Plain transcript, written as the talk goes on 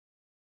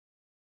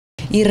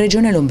In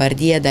Regione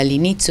Lombardia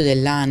dall'inizio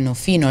dell'anno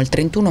fino al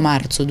 31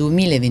 marzo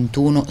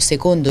 2021,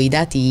 secondo i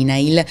dati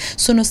Inail,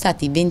 sono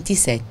stati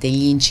 27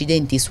 gli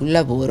incidenti sul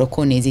lavoro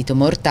con esito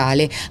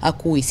mortale, a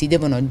cui si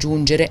devono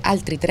aggiungere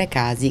altri 3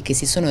 casi che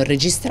si sono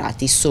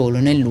registrati solo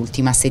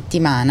nell'ultima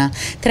settimana.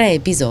 3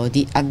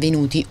 episodi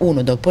avvenuti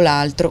uno dopo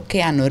l'altro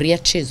che hanno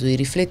riacceso i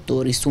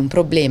riflettori su un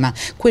problema,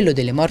 quello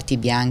delle morti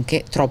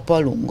bianche troppo a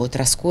lungo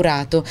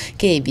trascurato,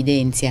 che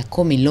evidenzia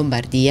come in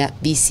Lombardia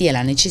vi sia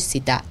la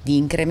necessità di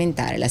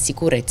incrementare la sicurezza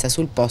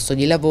sul posto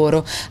di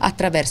lavoro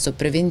attraverso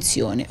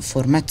prevenzione,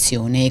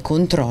 formazione e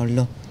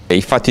controllo.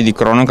 I fatti di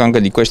cronaca anche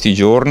di questi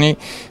giorni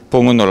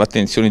pongono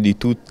all'attenzione di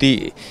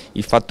tutti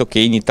il fatto che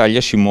in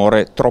Italia si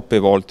muore troppe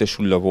volte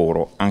sul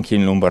lavoro, anche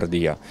in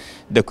Lombardia.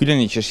 Da qui la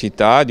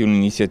necessità di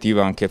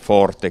un'iniziativa anche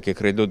forte che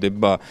credo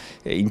debba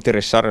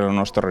interessare la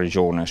nostra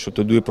regione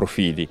sotto 2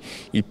 profili.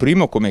 Il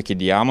primo, come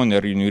chiediamo,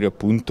 nel riunire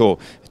appunto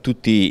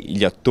tutti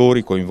gli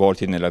attori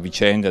coinvolti nella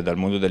vicenda, dal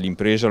mondo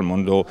dell'impresa al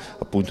mondo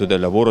appunto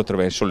del lavoro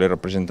attraverso le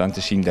rappresentanze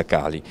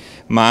sindacali,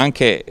 ma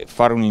anche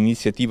fare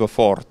un'iniziativa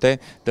forte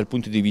dal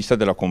punto di vista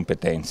della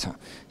competenza.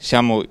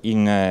 Siamo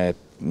in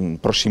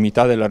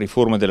prossimità della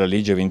riforma della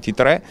legge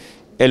 23,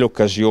 è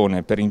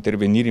l'occasione per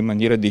intervenire in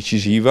maniera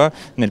decisiva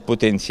nel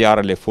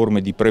potenziare le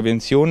forme di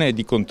prevenzione e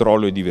di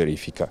controllo e di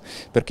verifica,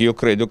 perché io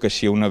credo che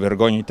sia una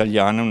vergogna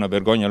italiana, una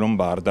vergogna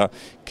lombarda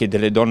che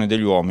delle donne e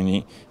degli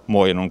uomini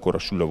muoiono ancora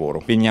sul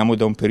lavoro. Veniamo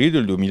da un periodo,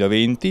 il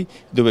 2020,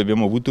 dove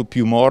abbiamo avuto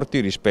più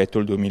morti rispetto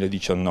al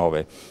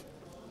 2019.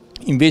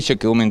 Invece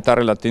che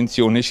aumentare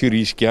l'attenzione si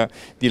rischia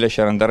di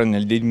lasciare andare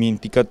nel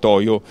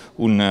dimenticatoio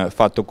un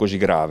fatto così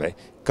grave.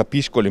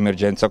 Capisco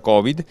l'emergenza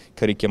Covid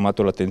che ha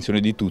richiamato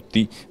l'attenzione di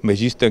tutti, ma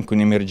esiste anche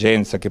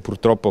un'emergenza che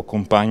purtroppo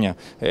accompagna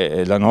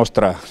la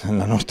nostra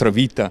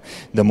vita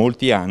da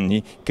molti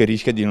anni, che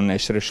rischia di non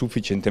essere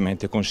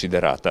sufficientemente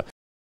considerata.